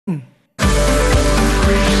Didik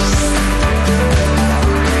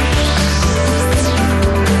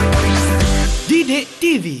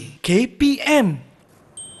TV KPM.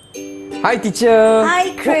 Hi, teacher.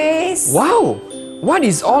 Hi, Chris. Wow, what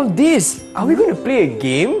is all this? Are we going to play a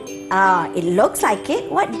game? It looks like it.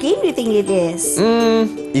 What game do you think it is?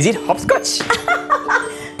 Is it hopscotch?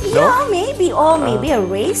 Yeah, maybe. Or maybe a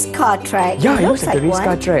race car track. Yeah, it looks like a race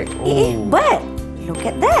car one. track. But look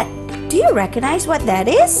at that. Do you recognize what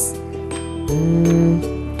that is?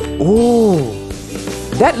 Oh,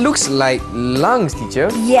 that looks like lungs,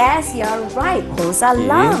 teacher. Yes, you're right. Those are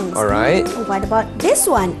lungs. All right. What about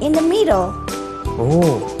this one in the middle?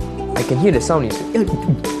 Oh, I can hear the sound.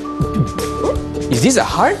 Is this a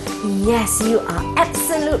heart? Yes, you are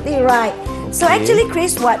absolutely right. So actually,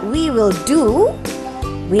 Chris, what we will do,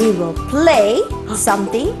 we will play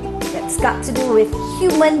something that's got to do with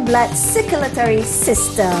human blood circulatory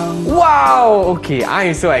system. Wow, okay, I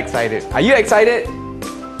am so excited. Are you excited?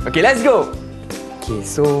 Okay, let's go. Okay,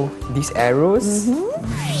 so these arrows.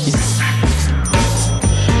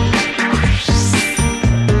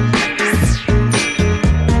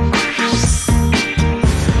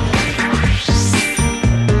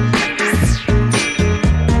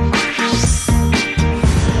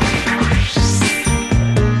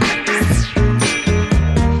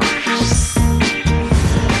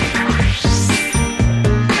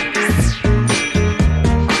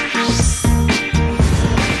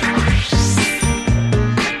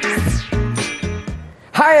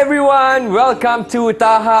 Hi everyone, welcome to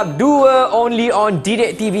Tahap 2 only on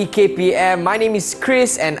Didik TV KPM. My name is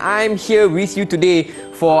Chris and I'm here with you today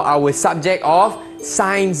for our subject of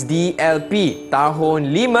Sains DLP Tahun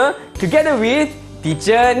 5 together with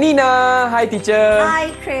Teacher Nina. Hi teacher.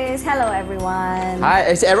 Hi, Chris. Hello, everyone.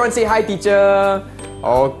 Hi, everyone say hi teacher.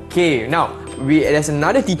 Okay, now there's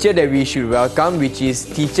another teacher that we should welcome, which is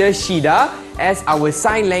Teacher Shida as our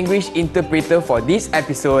sign language interpreter for this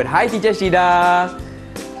episode. Hi Teacher Shida.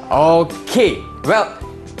 Okay, well,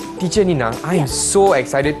 Teacher Nina, I am so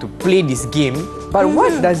excited to play this game. But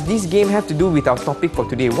what does this game have to do with our topic for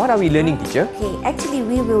today? What are we learning, teacher? Okay, actually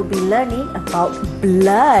we will be learning about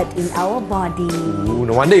blood in our body. Ooh,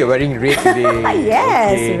 no wonder you're wearing red today.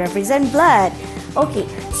 Yes, Okay. we represent blood. Okay,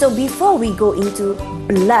 so before we go into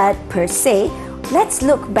blood per se, let's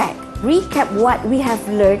look back. Recap what we have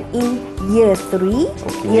learned in year 3,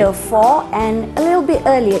 year 4 and a little bit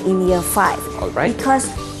earlier in year 5. Alright.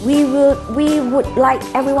 Because we would like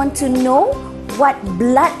everyone to know what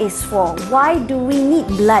blood is for. Why do we need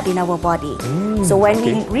blood in our body? So when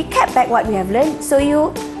we recap back what we have learned, so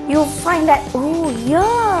you'll find that, oh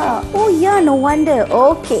yeah, no wonder.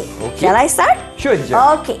 Okay. Shall I start? Sure, teacher.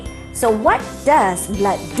 Okay. So what does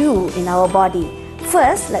blood do in our body?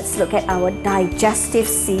 First, let's look at our digestive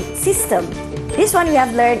system. This one we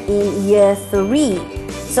have learned in year 3.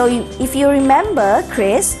 So if you remember,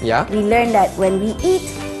 Chris, we learned that when we eat,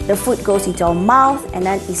 the food goes into our mouth and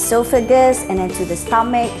then esophagus and then to the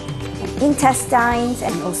stomach, and intestines,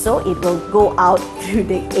 and also it will go out through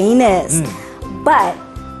the anus. But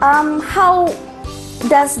how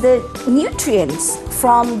does the nutrients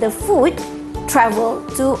from the food travel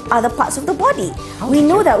to other parts of the body? We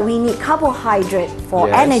know that we need carbohydrate for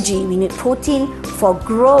energy, we need protein for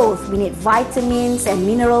growth, we need vitamins and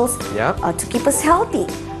minerals to keep us healthy.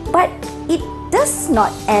 But it does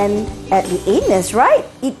not end at the anus, right?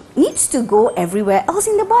 It needs to go everywhere else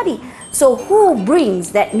in the body. So who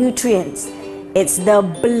brings that nutrients? It's the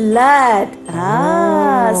blood.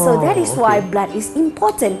 So that is why blood is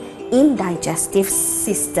important in digestive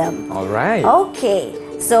system. Alright. Okay.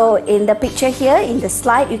 So in the picture here, in the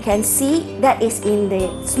slide, you can see that is in the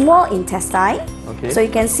small intestine. So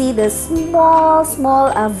you can see the small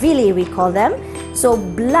villi, we call them. So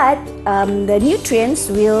blood, the nutrients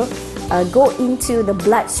will go into the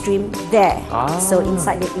bloodstream there. So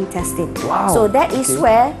inside the intestine. So that is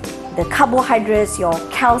where the carbohydrates, your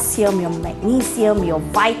calcium, your magnesium, your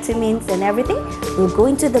vitamins and everything will go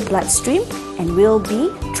into the bloodstream and will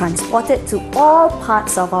be transported to all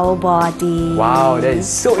parts of our body. Wow, that is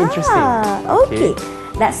so interesting. Okay.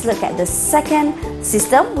 Let's look at the second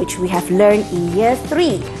system which we have learned in year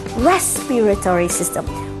 3, respiratory system.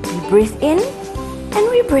 We breathe in and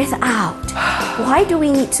we breathe out. Why do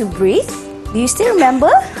we need to breathe? Do you still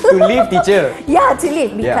remember? To live, teacher. Yeah, to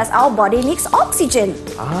live, because our body needs oxygen.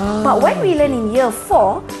 But when we learn in year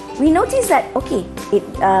 4, we notice that, it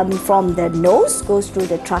from the nose goes through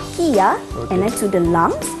the trachea and then to the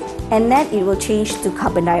lungs, and then it will change to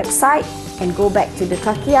carbon dioxide and go back to the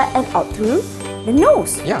trachea and out through the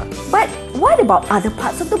nose. But what about other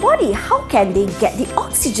parts of the body? How can they get the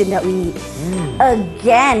oxygen that we need?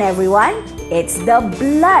 Again, everyone, It's the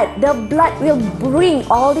blood. The blood will bring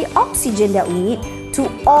all the oxygen that we need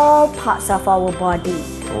to all parts of our body.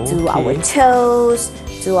 To our toes,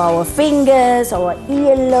 to our fingers, our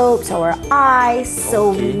earlobes, our eyes.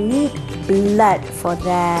 So we need blood for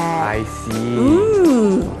that. I see.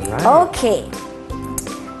 Right. Okay.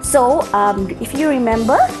 So if you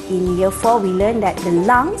remember, in year 4 we learned that the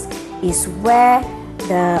lungs is where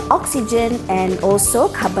the oxygen and also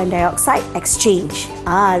carbon dioxide exchange.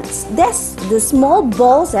 There's the small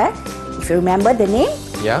balls, if you remember the name,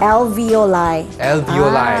 alveoli.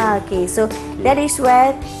 Alveoli. Okay, so that is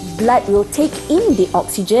where blood will take in the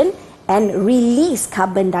oxygen and release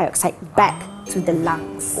carbon dioxide back to the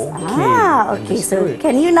lungs. Okay. So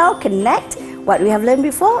can you now connect what we have learned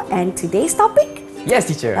before and today's topic? Yes,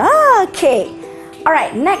 teacher. Okay. All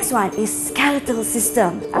right, next one is skeletal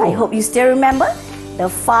system. I hope you still remember the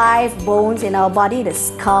 5 bones in our body, the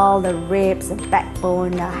skull, the ribs, the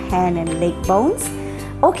backbone, the hand and leg bones.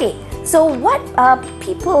 Okay, so what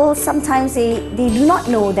people sometimes they do not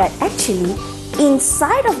know that actually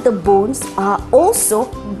inside of the bones are also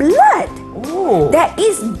blood. There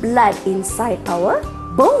is blood inside our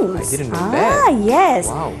bones. I didn't know that. Yes.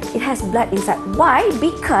 Wow. It has blood inside. Why?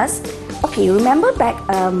 Because, okay, remember back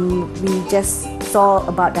we just saw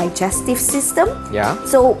about digestive system. Yeah.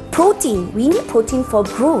 So protein, we need protein for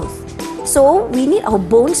growth. So we need our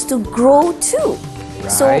bones to grow too.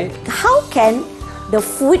 Right. So how can the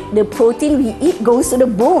food, the protein we eat goes to the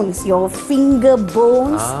bones, your finger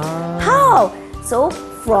bones? How? So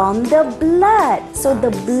from the blood. So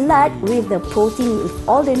the blood with the protein, with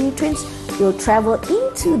all the nutrients, will travel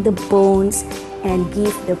into the bones and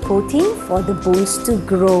give the protein for the bones to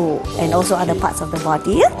grow and also other parts of the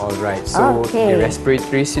body. Alright, so the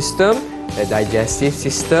respiratory system, the digestive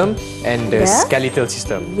system and the skeletal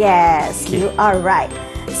system. Yes, you are right.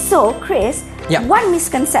 So Chris, one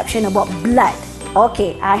misconception about blood.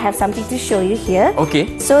 Okay, I have something to show you here.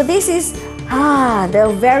 Okay. So this is the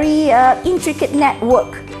very intricate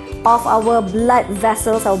network of our blood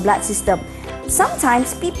vessels, our blood system.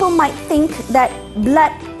 Sometimes people might think that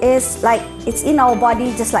blood is like, it's in our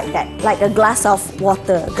body just like that, like a glass of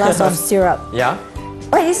water, a glass of syrup. Yeah.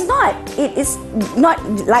 But it's not. It is not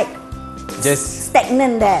like just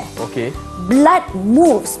stagnant there. Okay. Blood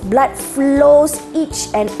moves, blood flows each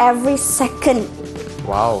and every second.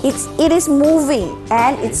 Wow. It is moving,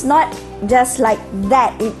 and it's not just like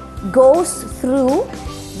that. It goes through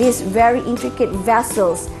these very intricate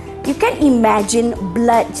vessels. You can imagine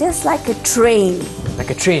blood just like a train.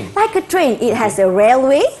 Like a train? Like a train. It has a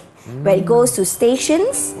railway where it goes to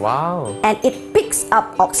stations. Wow. And it picks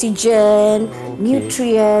up oxygen,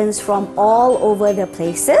 nutrients from all over the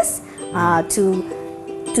places to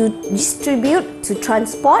distribute, to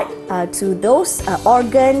transport to those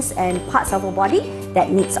organs and parts of our body that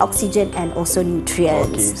needs oxygen and also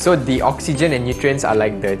nutrients. Okay, so the oxygen and nutrients are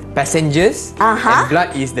like the passengers and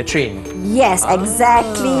blood is the train. Yes,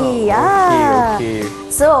 exactly. Okay.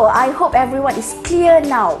 So I hope everyone is clear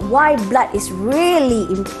now why blood is really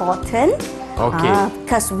important. Okay.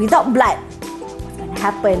 Because without blood, what's going to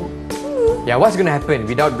happen? Yeah, what's going to happen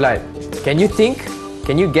without blood? Can you think?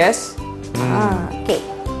 Can you guess? Okay.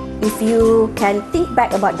 If you can think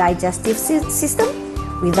back about digestive system,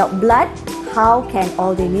 without blood, how can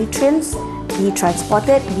all the nutrients be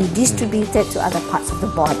transported, be distributed to other parts of the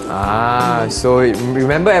body? So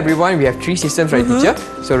remember everyone, we have 3 systems, right, teacher?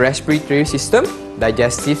 So respiratory system,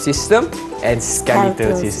 digestive system, and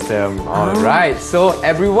skeletal system. Alright, so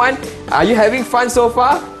everyone, are you having fun so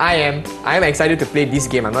far? I am. I am excited to play this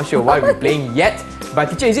game. I'm not sure what we're playing yet.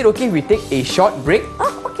 But teacher, is it okay if we take a short break?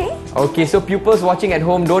 Okay. Okay, so pupils watching at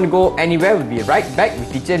home, don't go anywhere. We'll be right back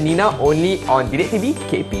with teacher Nina only on Diajak TV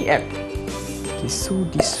KPM. Okay, so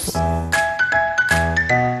this...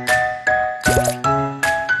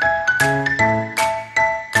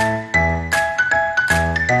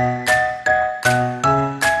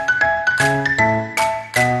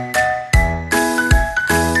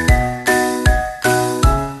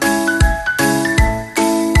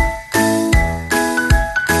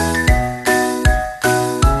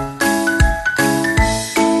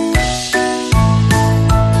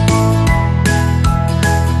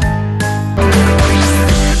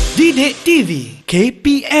 Diajak TV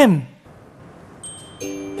KPM.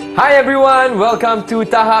 Hi everyone, welcome to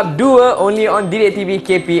Tahap 2 only on Diajak TV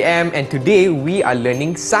KPM, and today we are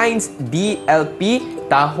learning Science DLP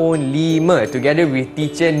Tahun 5 together with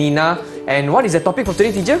teacher Nina. And what is the topic for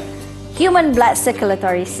today, teacher? Human blood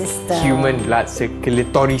circulatory system. Human blood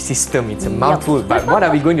circulatory system. It's a mouthful, but what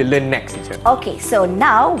are we going to learn next, teacher? Okay, so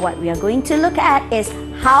now what we are going to look at is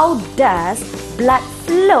how does blood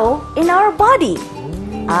flow in our body?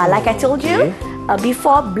 Like I told you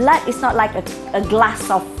before, blood is not like a glass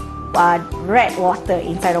of red water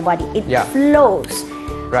inside our body. It flows.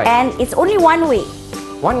 Right. And it's only one way.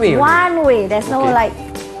 One way only? One way. There's no like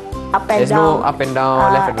up and There's down. no up and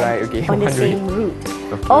down, left and right. Okay. On the One way. same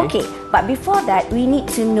route. Okay. But before that, we need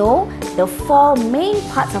to know the 4 main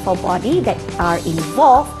parts of our body that are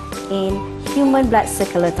involved in human blood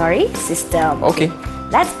circulatory system. Okay.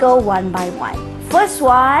 Let's go one by one. First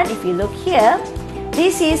one, if you look here,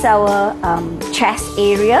 this is our chest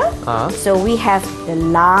area. So we have the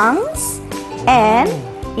lungs, and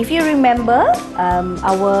if you remember,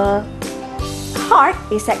 our heart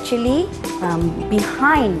is actually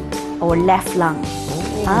behind our left lung.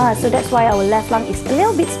 So that's why our left lung is a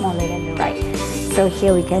little bit smaller than the right. So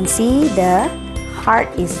here we can see the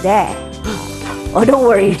heart is there. Oh, don't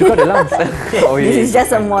worry. You got the lungs. This is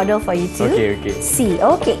just a model for you to see.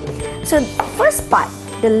 Okay. So first part,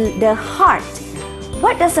 the heart.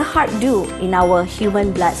 What does the heart do in our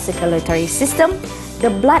human blood circulatory system? The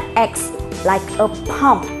blood acts like a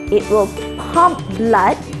pump. It will pump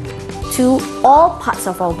blood to all parts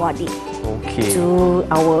of our body. Okay. To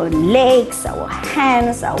our legs, our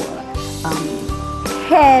hands, our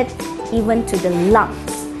head, even to the lungs.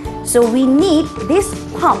 So we need this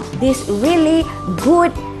pump, this really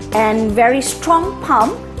good and very strong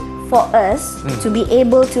pump for us to be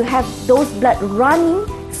able to have those blood running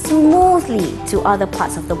smoothly to other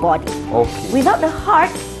parts of the body. Okay. Without the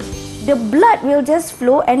heart, the blood will just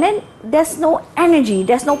flow and then there's no energy,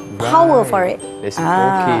 there's no power for it.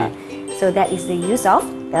 So that is the use of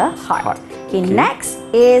the heart. Okay, next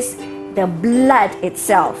is the blood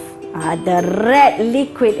itself. The red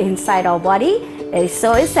liquid inside our body. That is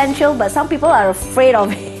so essential, but some people are afraid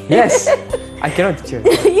of it. Yes. I cannot, teacher.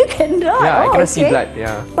 You cannot? Yeah, I cannot see blood.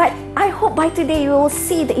 Yeah. But I hope by today you will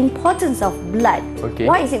see the importance of blood. Okay.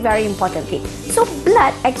 Why is it very important? Okay. So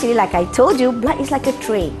blood, actually, like I told you, blood is like a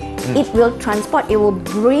train. It will transport, it will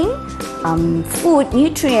bring food,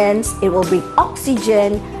 nutrients, it will bring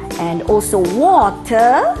oxygen, and also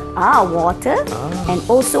water, and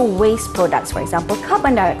also waste products, for example,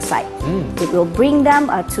 carbon dioxide. It will bring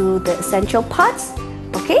them to the essential parts.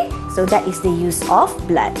 Okay, so that is the use of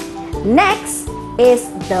blood. Next is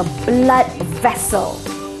the blood vessel.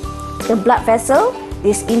 The blood vessel,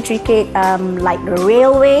 this intricate like the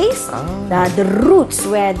railways, the routes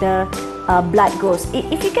where the blood goes.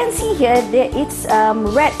 If you can see here, it's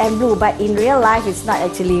red and blue, but in real life it's not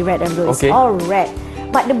actually red and blue. It's all red.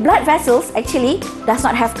 But the blood vessels actually does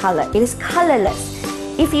not have color. It is colorless.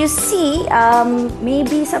 If you see,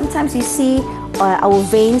 maybe sometimes you see our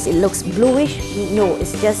veins, it looks bluish. No,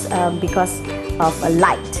 it's just because of a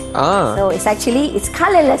light. So it's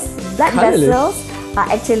colorless. Blood vessels are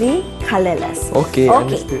actually colorless. Okay.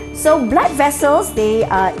 Understood. So blood vessels,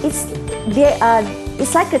 it's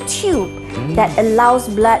like a tube that allows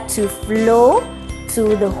blood to flow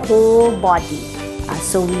to the whole body.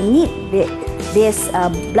 So we need this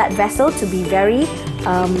blood vessel to be very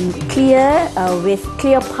clear with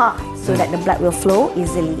clear path so that the blood will flow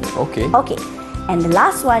easily. Okay. And the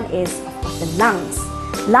last one is the lungs.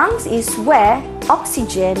 Lungs is where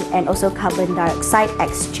oxygen and also carbon dioxide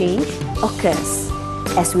exchange occurs,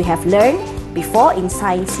 as we have learned before in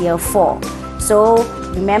Science Year 4. So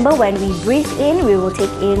remember, when we breathe in, we will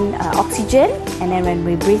take in oxygen, and then when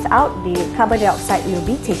we breathe out, the carbon dioxide will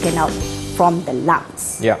be taken out from the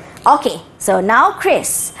lungs. Yeah. Okay, so now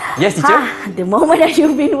Chris. Yes, teacher. The moment that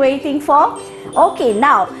you've been waiting for. Okay,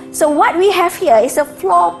 now, so what we have here is a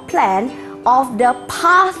floor plan of the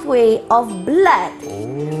pathway of blood.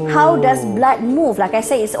 How does blood move? Like I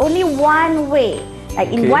say, it's only one way. Like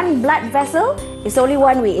in one blood vessel, it's only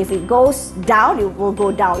one way. If it goes down, it will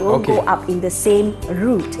go down. It won't go up in the same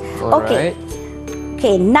route. Okay,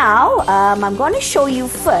 now I'm going to show you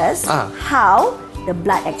first how the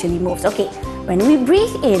blood actually moves. Okay, when we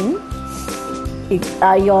breathe in,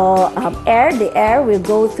 the air will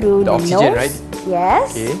go through the oxygen, nose. right?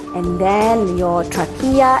 Yes. And then your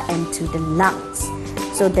trachea and to the lungs.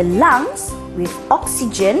 So the lungs with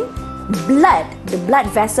oxygen, the blood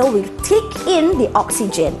vessel will take in the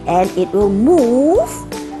oxygen and it will move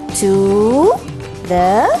to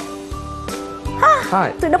the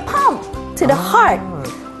heart, to the pump, to the heart.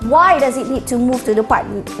 Why does it need to move to the part?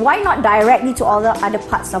 Why not directly to all the other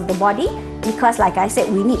parts of the body? Because, like I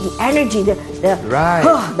said, we need the energy,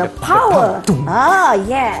 the power.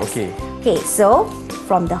 Yes. Okay, so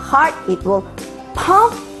from the heart, it will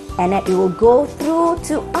pump and then it will go through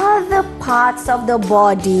to other parts of the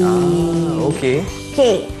body.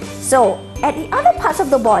 Okay, so at the other parts of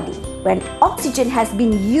the body, when oxygen has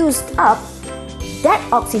been used up, that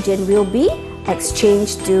oxygen will be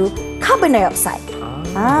exchanged to carbon dioxide.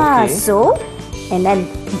 Okay. So, and then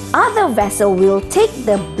other vessel will take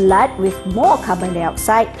the blood with more carbon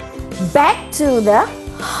dioxide back to the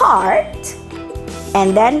heart,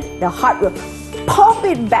 and then the heart will pump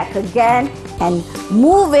it back again and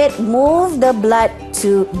move the blood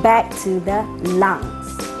back to the lungs.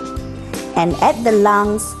 And at the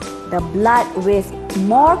lungs, the blood with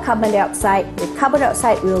more carbon dioxide, the carbon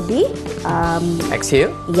dioxide will be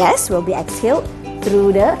Exhale. yes, will be exhaled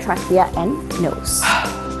through the trachea and nose.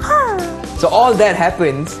 So all that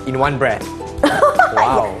happens in one breath.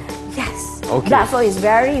 Wow. Yes. Okay. That flow is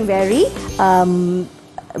very, very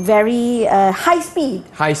high speed.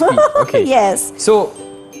 High speed. Okay. Yes. So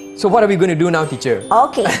what are we going to do now, teacher?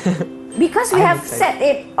 Okay. Because we I'm have excited. set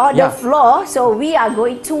it on Yeah. the floor, so we are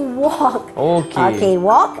going to walk. Okay. Okay,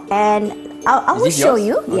 walk, and I will it show yours?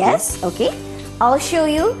 you. Okay. Yes. Okay. I'll show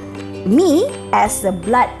you me as the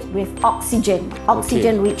blood with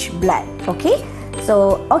oxygen-rich blood. Okay.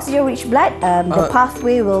 So oxygen-rich blood, the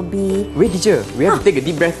pathway will be. Wait, teacher. We have to take a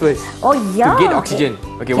deep breath first Oh yeah. to get oxygen.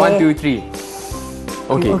 Okay, 1, 2, 3.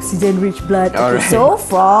 Okay. Oxygen-rich blood. Okay, Alright. so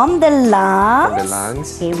from the lungs. From the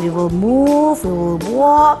lungs. Okay, we will move, we will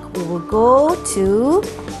walk, we will go to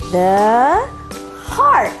the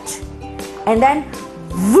heart. And then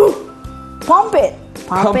whoop, pump it.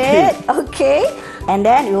 Pump it. Okay. And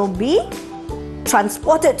then it will be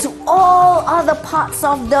transported to all other parts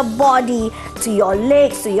of the body, to your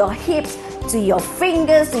legs, to your hips, to your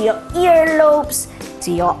fingers, to your earlobes,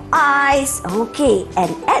 to your eyes. Okay,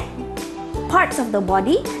 and at parts of the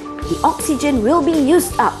body, the oxygen will be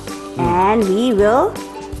used up and we will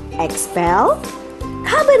expel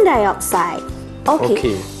carbon dioxide.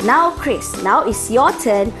 Okay. Now Chris, now it's your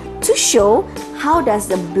turn to show how does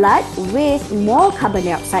the blood with more carbon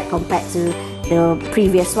dioxide compared to the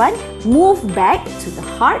previous one move back to the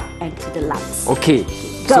heart and to the lungs. Okay.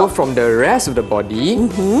 Go. So from the rest of the body,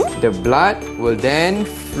 the blood will then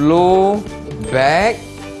flow back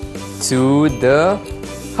to the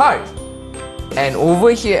heart. And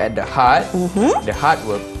over here at the heart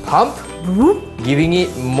will pump, giving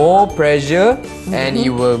it more pressure, and it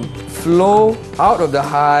will flow out of the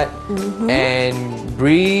heart and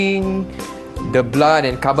bring the blood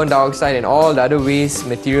and carbon dioxide and all the other waste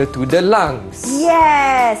material to the lungs.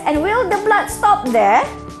 Yes, and will the blood stop there?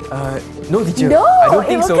 No, teacher. No, I don't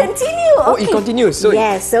think it will so. continue. Oh, it continues. So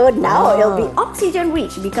yes, so now it will be oxygen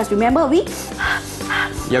rich because remember we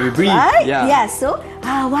yeah, we breathe. right? Yeah. Yes, so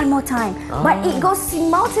one more time. But it goes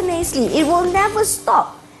simultaneously. It will never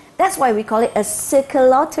stop. That's why we call it a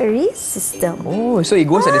circulatory system. Oh, so it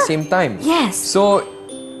goes at the same time. Yes. So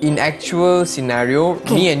in actual scenario,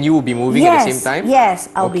 me and you will be moving at the same time. Yes,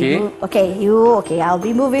 I'll Okay. be I'll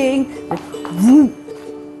be moving.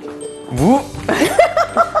 Whoop.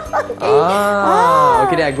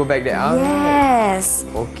 Okay, then I go back there. Yes.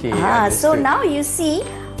 Okay. So understood. now you see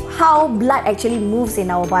how blood actually moves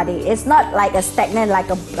in our body. It's not like a stagnant, like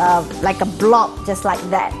a blob, just like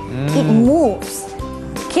that. It moves.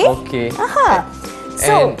 Okay. Okay.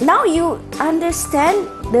 So And- now you understand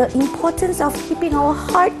the importance of keeping our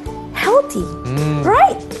heart healthy,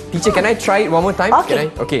 right? Teacher, can I try it one more time? Okay.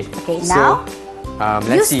 Can I? Okay. Okay, now let's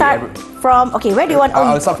you see. start from. Okay, where do you want?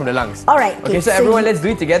 I'll start from the lungs. All right. Okay, so so everyone, you- let's do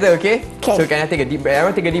it together, okay? 'Kay. So can I take a deep breath?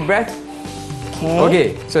 Everyone take a deep breath.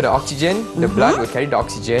 Okay, so the oxygen, the blood will carry the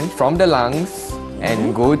oxygen from the lungs and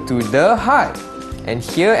go to the heart. And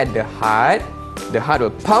here at the heart will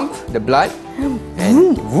pump the blood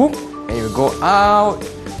and whoop, and it will go out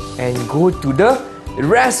and go to the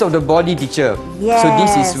rest of the body, teacher. So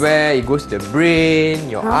this is Yes. where it goes to the brain,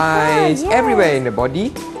 your eyes, yes. everywhere in the body.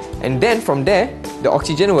 And then from there, the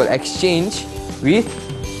oxygen will exchange with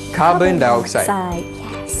carbon dioxide.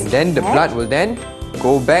 Yes. And then the blood will then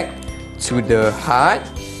go back to the heart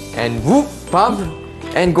and whoop, pump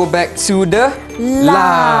and go back to the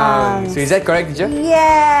lungs. So is that correct, teacher?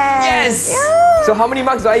 Yes. Yes! So how many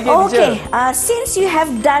marks do I get, Okay. teacher? Since you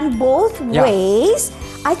have done both Yeah. ways,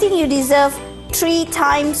 I think you deserve 3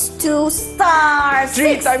 times 2 stars.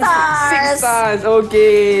 3 times 6 stars.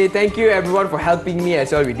 Okay. Thank you everyone for helping me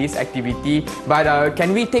as well with this activity. But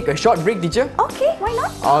can we take a short break, teacher? Okay, why not?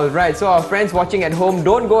 Alright, so our friends watching at home,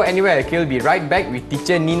 don't go anywhere. We'll be right back with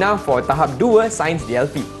teacher Nina for Tahap 2 Science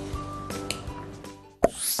DLP.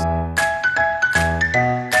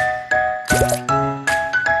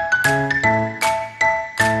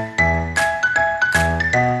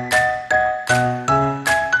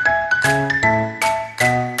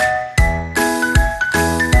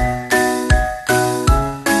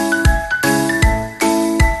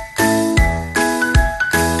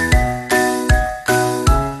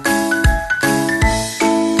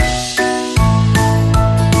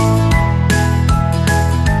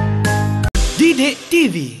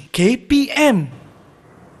 TV KPM.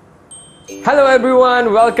 Hello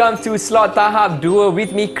everyone, welcome to Slot Tahap Duo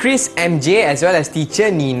with me Chris MJ as well as teacher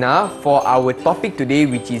Nina for our topic today,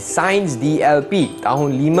 which is Science DLP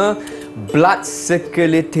Tahun 5 Blood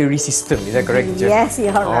Circulatory System. Is that correct, teacher? Yes,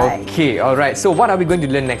 you're right. Okay, alright. So what are we going to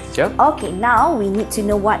learn next, teacher? Okay, now we need to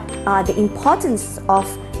know what are the importance of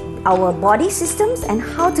our body systems and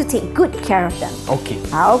how to take good care of them. Okay.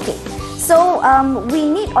 Okay. So we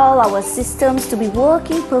need all our systems to be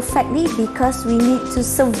working perfectly because we need to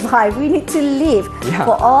survive, we need to live. Yeah.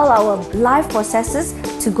 For all our life processes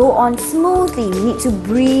to go on smoothly, we need to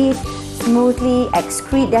breathe smoothly,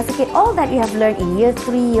 excrete, defecate, all that you have learned in year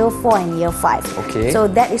 3, year 4 and year 5. Okay. So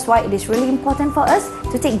that is why it is really important for us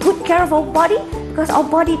to take good care of our body, because our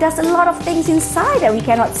body does a lot of things inside that we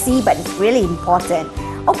cannot see, but it's really important.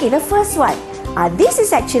 Okay, the first one. This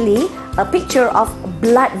is actually a picture of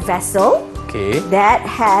blood vessel that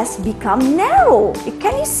has become narrow.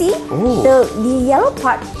 Can you see? The yellow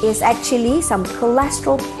part is actually some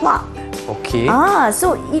cholesterol plaque. Okay.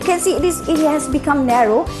 So you can see it has become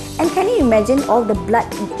narrow, and can you imagine all the blood?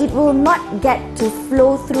 It will not get to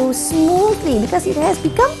flow through smoothly because it has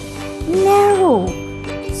become narrow.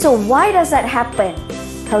 So why does that happen?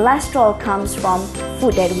 Cholesterol comes from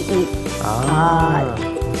food that we eat.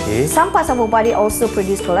 Okay. Some parts of our body also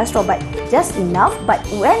produce cholesterol, but just enough. But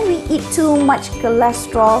when we eat too much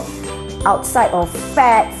cholesterol outside of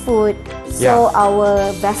fat food, so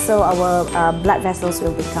our blood vessels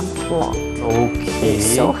will become clogged. Okay.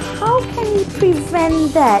 So how can we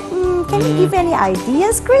prevent that? Can you give any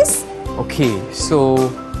ideas, Chris? Okay, so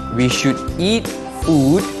we should eat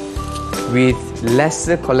food with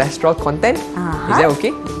lesser cholesterol content. Is that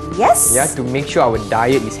okay? Yes. Yeah, to make sure our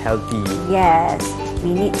diet is healthy. Yes.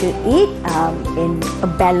 We need to eat in a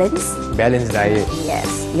balanced diet.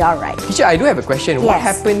 Yes, you're right. Teacher, I do have a question. Yes. What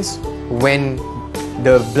happens when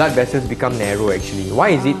the blood vessels become narrow actually? Why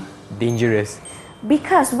is it dangerous?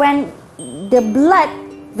 Because when the blood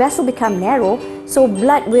vessel become narrow, so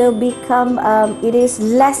blood will become, it is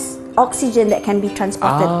less oxygen that can be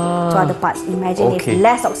transported to other parts. Imagine if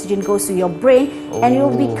less oxygen goes to your brain and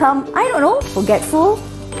you'll become, I don't know, forgetful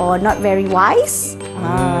or not very wise.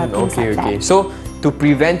 Okay. So to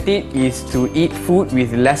prevent it is to eat food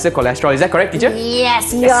with lesser cholesterol. Is that correct, teacher?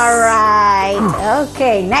 Yes, you're right.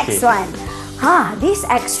 Okay, next one. This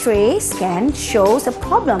X-ray scan shows a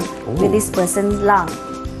problem with this person's lung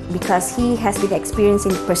because he has been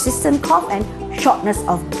experiencing persistent cough and shortness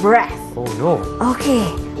of breath. Oh no. Okay,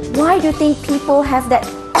 why do you think people have that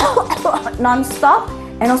non-stop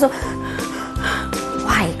and also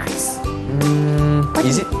why, Chris?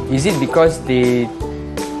 Is it because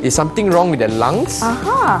is something wrong with their lungs?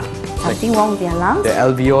 Something wrong with their lungs? The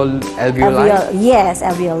alveoli? Yes,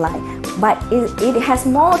 alveoli. But it has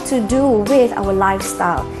more to do with our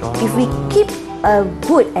lifestyle. If we keep a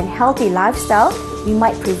good and healthy lifestyle, we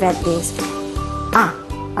might prevent this.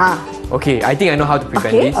 Okay, I think I know how to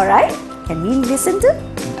prevent this. Okay, alright. Can we listen to?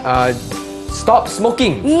 Stop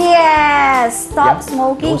smoking. Yes, stop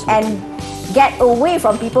smoking no smoking and get away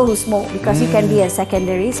from people who smoke because you can be a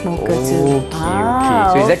secondary smoker too.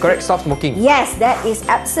 Okay. So is that correct? Stop smoking. Yes, that is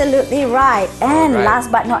absolutely right. And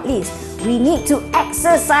last but not least, we need to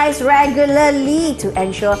exercise regularly to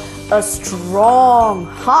ensure a strong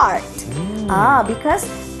heart. Because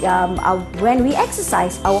when we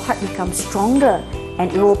exercise, our heart becomes stronger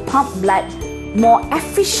and it will pump blood more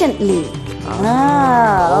efficiently.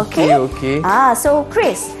 Okay. So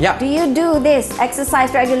Chris, do you do this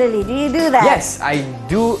exercise regularly? Do you do that? Yes, I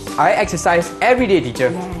do. I exercise every day, teacher.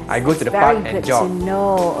 Yes, I go to the park and jog. Very good to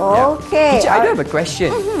know. Okay. Teacher, I do have a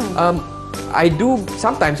question. I do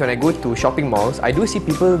sometimes when I go to shopping malls, I do see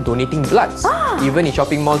people donating blood, even in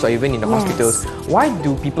shopping malls or even in the hospitals. Why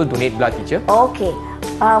do people donate blood, teacher? Okay.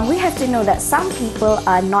 We have to know that some people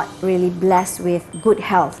are not really blessed with good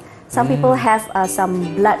health. Some people have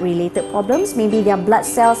some blood-related problems. Maybe their blood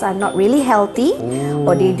cells are not really healthy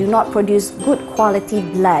or they do not produce good quality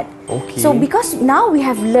blood. Okay. So because now we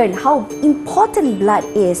have learned how important blood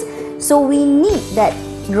is, so we need that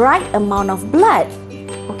right amount of blood.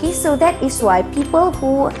 Okay, so that is why people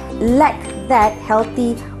who lack that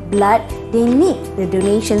healthy blood, they need the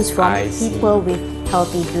donations from people with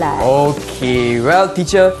healthy blood. Okay, well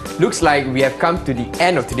teacher, looks like we have come to the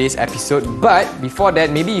end of today's episode, but before that,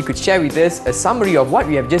 maybe you could share with us a summary of what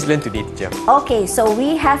we have just learned today, teacher. Okay, so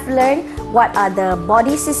we have learned what are the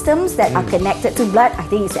body systems that are connected to blood. I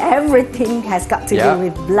think it's everything has got to do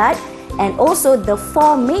with blood, and also the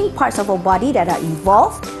 4 main parts of our body that are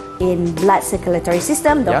involved in blood circulatory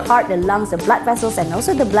system, the heart, the lungs, the blood vessels, and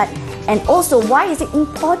also the blood. And also, why is it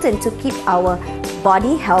important to keep our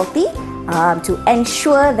body healthy? to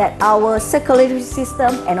ensure that our circulatory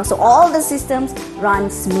system and also all the systems run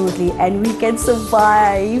smoothly and we can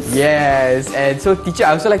survive. Yes, and so teacher,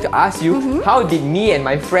 I also like to ask you, how did me and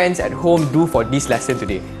my friends at home do for this lesson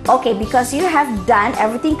today? Okay, because you have done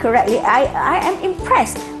everything correctly, I am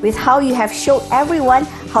impressed with how you have showed everyone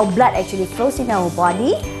how blood actually flows in our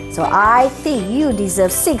body. So I think you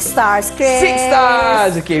deserve 6 stars, Chris. 6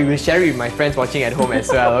 stars! Okay, we'll share it with my friends watching at home as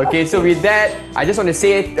well. Okay, so with that, I just want to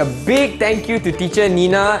say a big thank you to teacher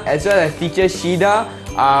Nina as well as teacher Shida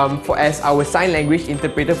as our sign language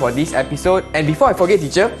interpreter for this episode. And before I forget,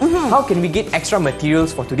 teacher, how can we get extra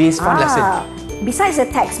materials for today's fun lesson? Besides the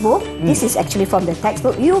textbook, this is actually from the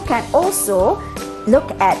textbook, you can also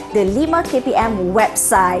look at the 5KPM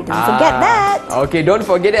website. Don't forget that. Okay, don't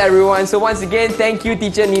forget it, everyone. So once again, thank you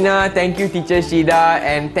teacher Nina, thank you teacher Shida,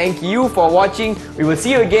 and thank you for watching. We will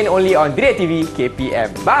see you again only on Murid TV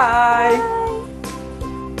KPM. Bye!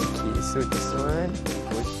 Okay, so this one.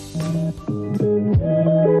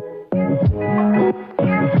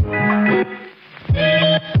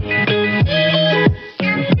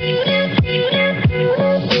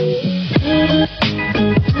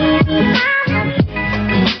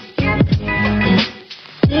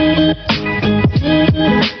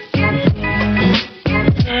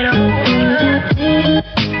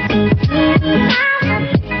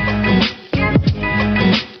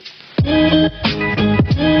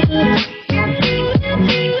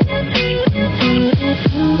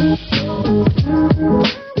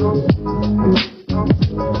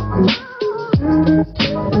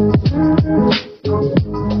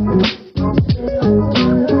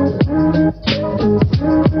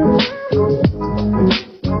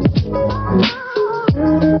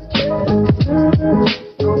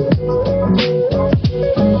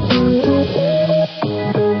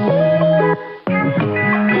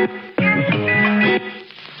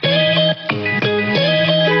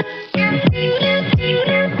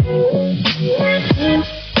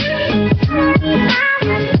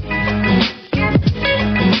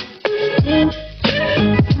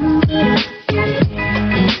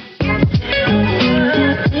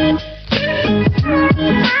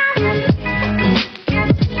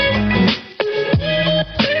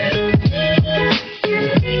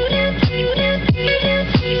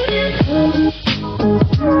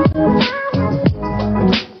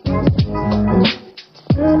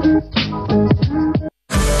 Thank you.